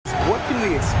do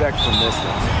we expect from this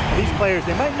one? These players,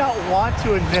 they might not want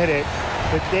to admit it,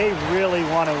 but they really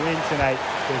want to win tonight.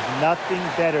 There's nothing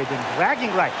better than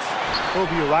bragging rights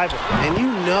over your rival. And you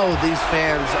know these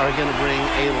fans are going to bring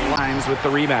a lines with the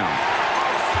rebound.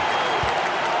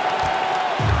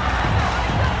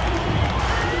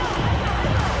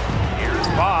 Here's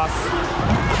Boss.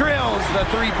 Drills the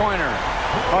three-pointer.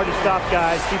 Hard to stop,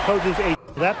 guys. He poses a...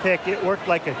 That pick, it worked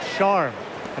like a charm.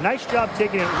 A nice job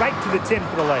taking it right to the tin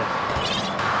for the layup.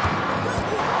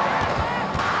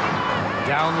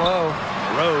 Down low.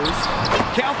 Rose.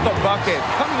 Count the bucket.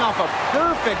 Coming off a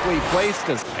perfectly placed...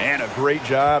 And a great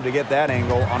job to get that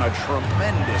angle on a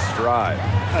tremendous drive.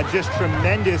 Just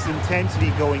tremendous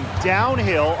intensity going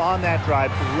downhill on that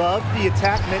drive. Love the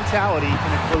attack mentality in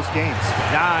a close game.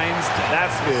 Dimes.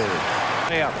 That's good.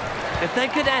 Layup. If they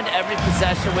could end every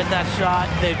possession with that shot,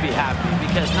 they'd be happy,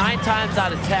 because 9 times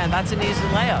out of 10, that's an easy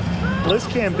layup. Liz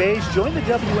Cambage joined the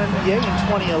WNBA in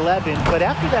 2011, but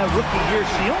after that rookie year,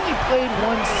 she only played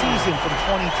 1 season from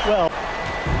 2012.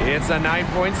 It's a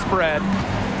 9-point spread.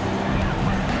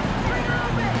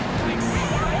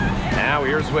 Now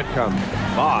here's Whitcomb.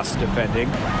 Boss defending.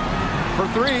 For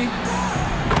 3.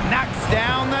 Knocks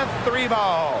down the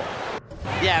 3-ball.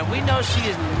 Yeah, we know she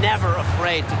is never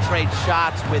afraid to trade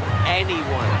shots with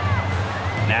anyone.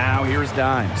 Now here's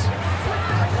Dimes.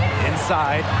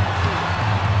 Inside.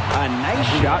 A nice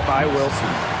shot by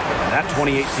Wilson. That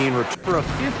 2018 return. For a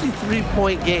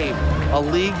 53-point game, a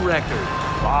league record.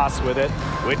 Boss with it.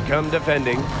 Whitcomb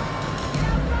defending.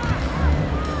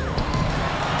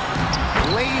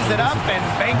 Lays it up and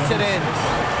banks it in.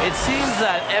 It seems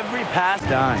that every pass...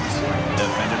 Dimes.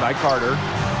 Defended by Carter.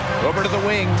 Over to the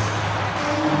wing.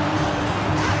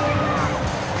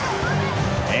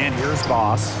 And here's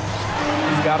Boss.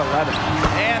 He's got 11.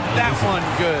 And that one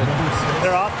good.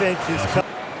 Their offense is tough.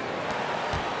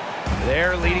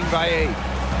 They're leading by 8.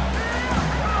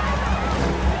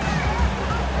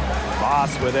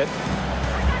 Boss with it.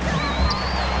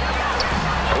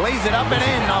 Lays it up and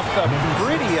in off the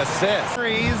pretty assist.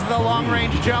 He's the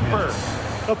long-range jumper.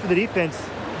 Up for the defense,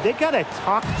 they got to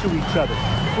talk to each other.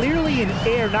 Clearly in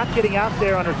air, not getting out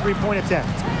there on her three-point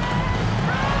attempt.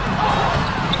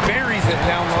 Buries it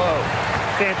down low.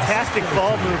 Fantastic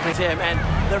ball movement. Tim, and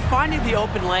they're finding the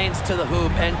open lanes to the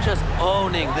hoop and just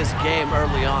owning this game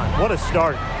early on. What a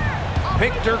start.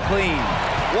 Picked her clean.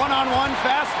 One-on-one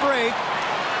fast break.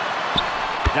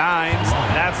 Dimes.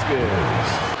 That's good.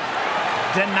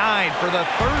 Denied for the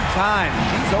 3rd time.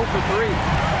 She's 0 for 3.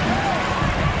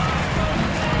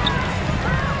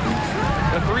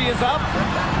 The 3 is up.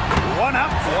 1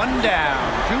 up, 1 down.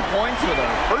 2 points for the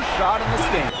first shot in this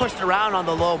game. Pushed around on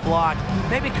the low block.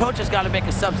 Maybe coach has got to make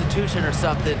a substitution or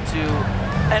something to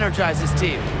energize his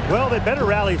team. Well, they better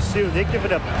rally soon. They've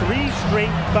given up 3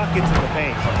 straight buckets in the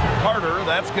paint. Carter,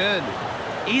 that's good.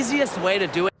 Easiest way to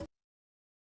do it.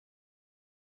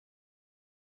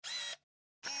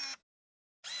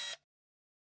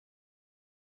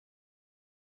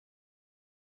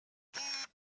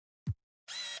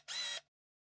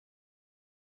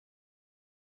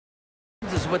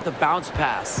 Is with the bounce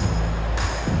pass.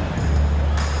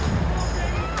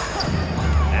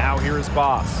 Now here is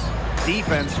Boss.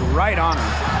 Defense right on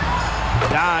her.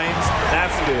 Dimes,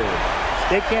 that's good.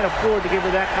 They can't afford to give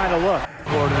her that kind of look.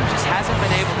 Gordon just hasn't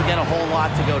been able to get a whole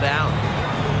lot to go down.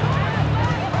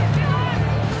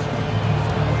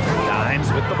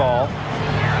 Dimes with the ball.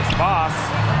 Here's Boss.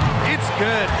 It's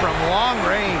good from long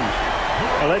range.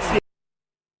 Well, let's see.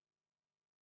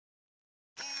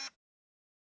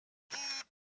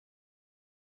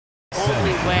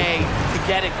 Only way to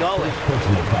get it going.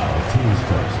 Personal foul, team's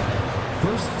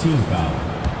first team foul.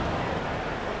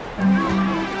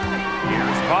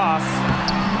 Here's Boss.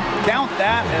 Count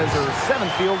that as her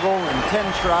 7th field goal in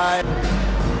 10 tries.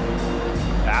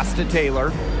 Pass to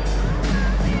Taylor.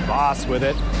 Boss with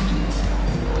it.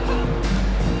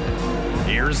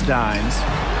 Here's Dimes.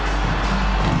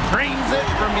 Trains it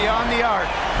from beyond the arc.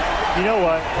 You know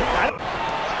what?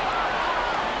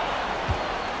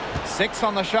 6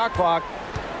 on the shot clock.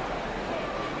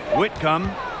 Whitcomb,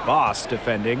 Boss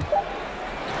defending.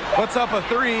 Puts up a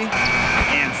 3.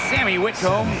 And Sammy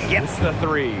Whitcomb gets the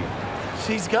 3.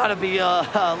 She's got to be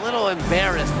a little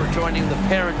embarrassed for joining the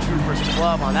Paratroopers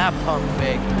Club on that pump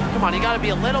fake. Come on, you got to be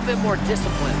a little bit more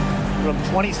disciplined. From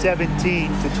 2017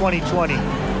 to 2020,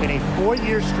 in a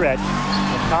 4-year stretch,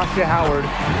 Natasha Howard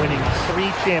winning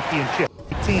 3 championships,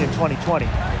 18 in 2020.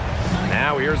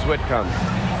 Now here's Whitcomb.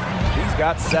 She's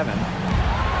got 7.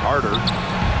 Carter.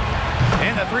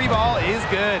 And the 3 ball is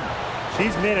good.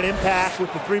 She's made an impact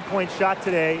with the three-point shot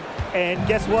today. And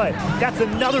guess what? That's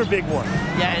another big one.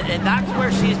 Yeah, and that's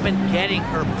where she's been getting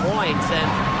her points. And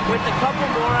with a couple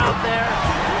more out there,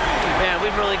 man,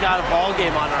 we've really got a ball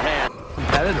game on our hands.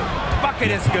 Competitive.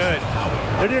 Bucket is good.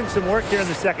 They're doing some work here in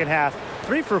the second half.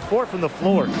 3 for 4 from the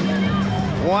floor.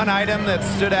 One item that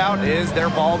stood out is their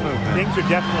ball movement. Things are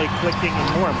definitely clicking,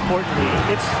 and more importantly,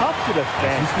 it's tough to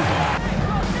defend.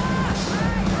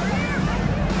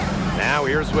 Now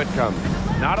here's Whitcomb.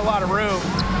 Not a lot of room.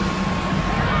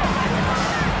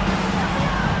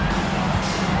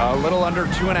 A little under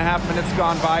 2.5 minutes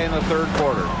gone by in the third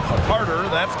quarter. Carter,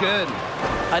 that's good.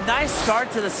 A nice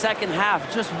start to the second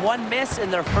half. Just one miss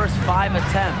in their first 5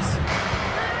 attempts.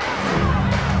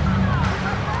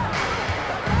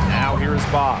 Now here's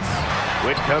Boss.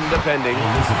 Whitcomb defending.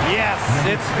 Yes,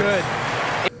 it's good.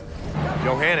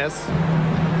 Johannes.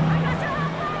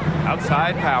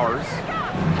 Outside Powers.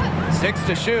 6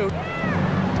 to shoot.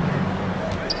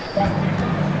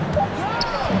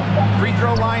 Free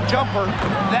throw line jumper.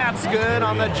 That's good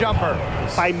on the jumper.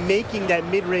 By making that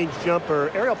mid-range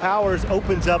jumper, Aerial Powers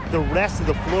opens up the rest of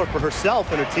the floor for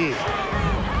herself and her team.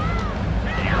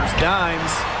 Here's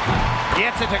Dimes.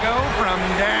 Gets it to go from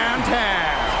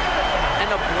downtown.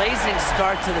 And a blazing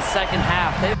start to the second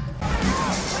half.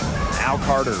 Now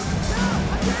Carter.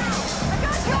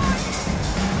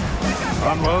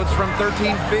 Unloads from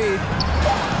 13 feet.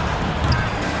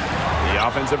 The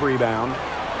offensive rebound.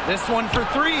 This one for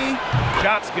 3.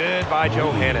 Shot's good by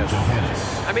Johannes.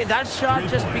 I mean, that shot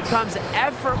just becomes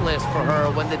effortless for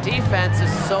her when the defense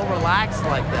is so relaxed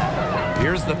like that.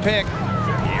 Here's the pick.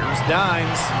 Here's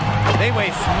Dimes. They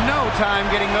waste no time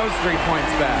getting those 3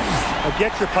 points back. Now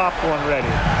get your popcorn ready.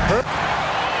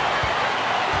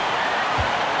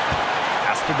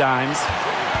 Pass to Dimes.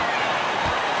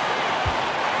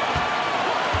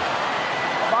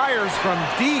 Fires from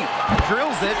deep.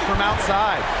 Drills it from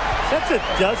outside. That's a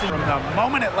dozen. From the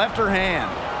moment it left her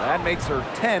hand. That makes her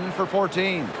 10 for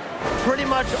 14. Pretty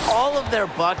much all of their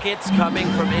buckets coming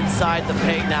from inside the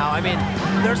paint now. I mean,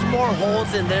 there's more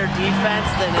holes in their defense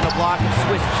than in a block of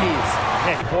Swiss cheese.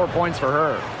 Hey, 4 points for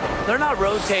her. They're not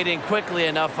rotating quickly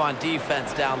enough on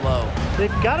defense down low.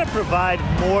 They've got to provide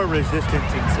more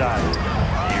resistance inside.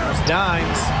 Here's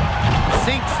Dimes.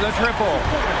 Sinks the triple.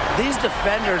 These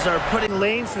defenders are putting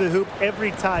lanes to the hoop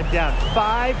every time down.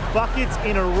 5 buckets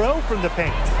in a row from the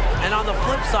paint. And on the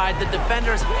flip side, the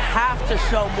defenders have to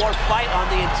show more fight on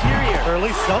the interior. Or at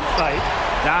least some fight.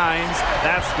 Dimes,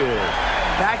 that's good.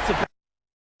 Back to back.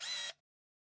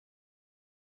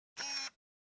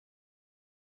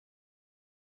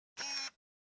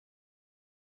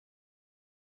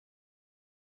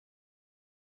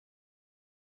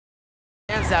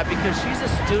 That because she's a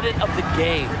student of the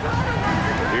game.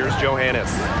 Here's Johannes.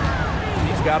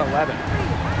 He's got 11.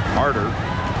 Carter.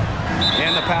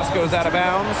 And the pass goes out of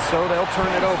bounds, so they'll turn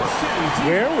it over.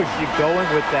 Where was she going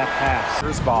with that pass?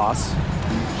 Here's Boss.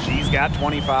 She's got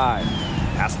 25.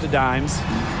 Pass to Dimes.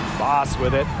 Boss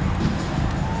with it.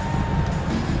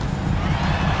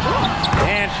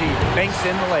 And she banks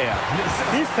in the layup.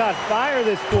 She's caught fire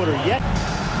this quarter yet.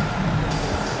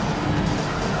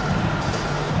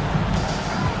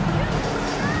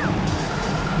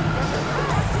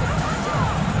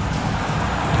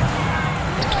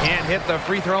 Hit the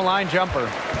free throw line jumper.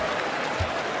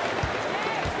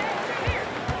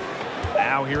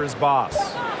 Now here's Boss.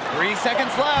 3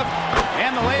 seconds left,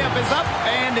 and the layup is up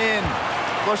and in.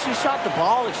 Well, she shot the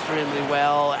ball extremely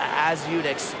well, as you'd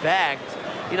expect.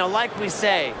 You know, like we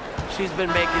say, she's been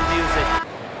making music.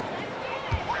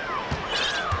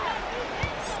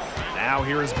 Now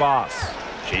here's Boss.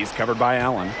 She's covered by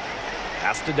Allen.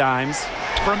 Pass to Dimes.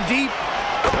 From deep,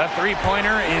 the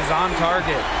three-pointer is on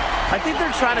target. I think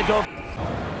they're trying to go.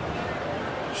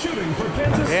 Shooting for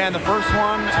Kansas. And the first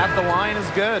one at the line is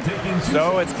good.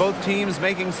 So it's both teams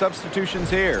making substitutions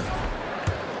here.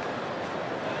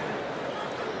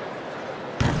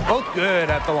 Both good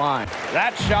at the line.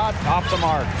 That shot off the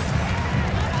mark.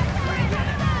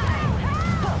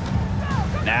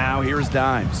 Now here's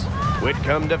Dimes.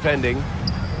 Whitcomb defending.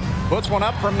 Puts one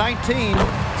up from 19. Taylor,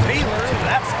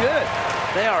 that's good.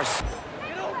 They are.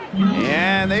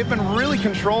 And they've been really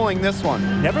controlling this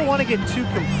one. Never want to get too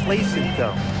complacent,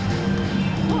 though.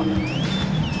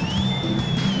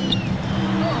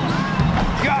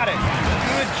 Got it.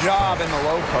 Good job in the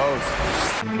low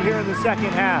post. Here in the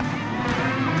second half.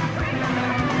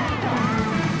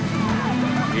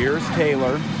 Here's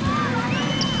Taylor.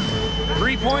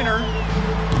 Three-pointer.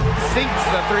 Sinks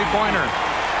the three-pointer.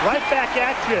 Right back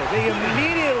at you. They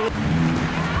immediately...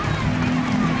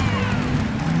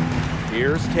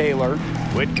 Here's Taylor.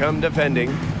 Whitcomb defending.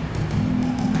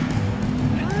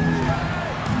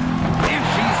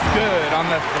 Good on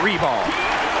the 3 ball.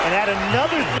 And add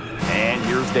another. And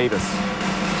here's Davis.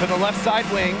 To the left side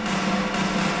wing.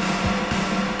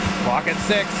 Clock at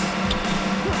 6.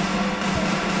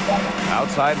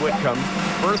 Outside Whitcomb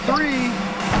for 3.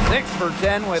 6 for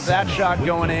 10 with that shot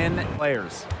going in.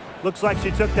 Players. Looks like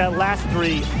she took that last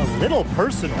 3 a little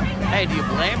personal. Hey, do you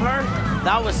blame her?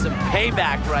 That was some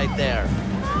payback right there.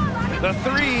 The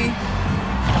 3.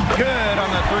 Good on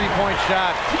the 3-point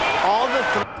shot. All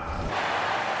the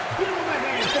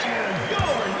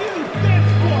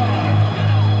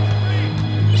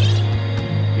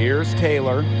Here's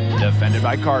Taylor, defended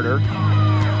by Carter.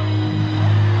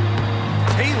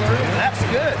 Taylor, that's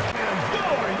good.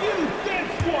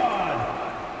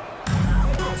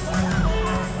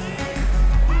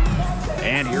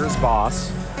 And here's Boss.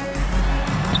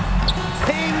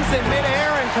 Pings in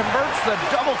midair and converts the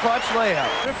double clutch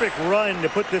layup. Terrific run to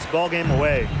put this ball game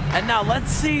away. And now let's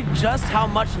see just how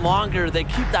much longer they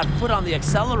keep that foot on the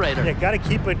accelerator. Yeah, got to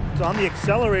keep it on the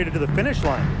accelerator to the finish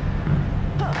line.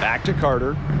 Back to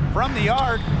Carter from the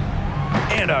arc.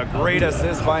 And a great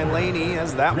assist by Laney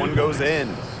as that one goes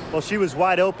in. Well, she was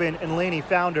wide open and Laney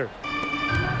found her.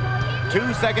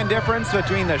 2-second difference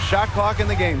between the shot clock and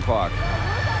the game clock.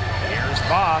 Here's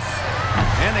Boss.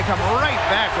 And they come right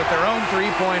back with their own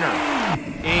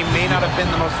 3-pointer. Game may not have been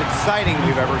the most exciting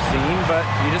we've ever seen, but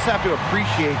you just have to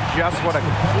appreciate just what a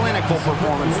clinical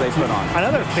performance they put on. I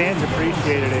know their fans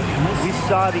appreciated it. We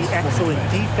saw the excellent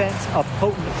defense, a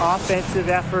potent offensive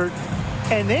effort,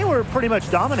 and they were pretty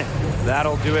much dominant.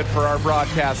 That'll do it for our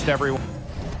broadcast, everyone.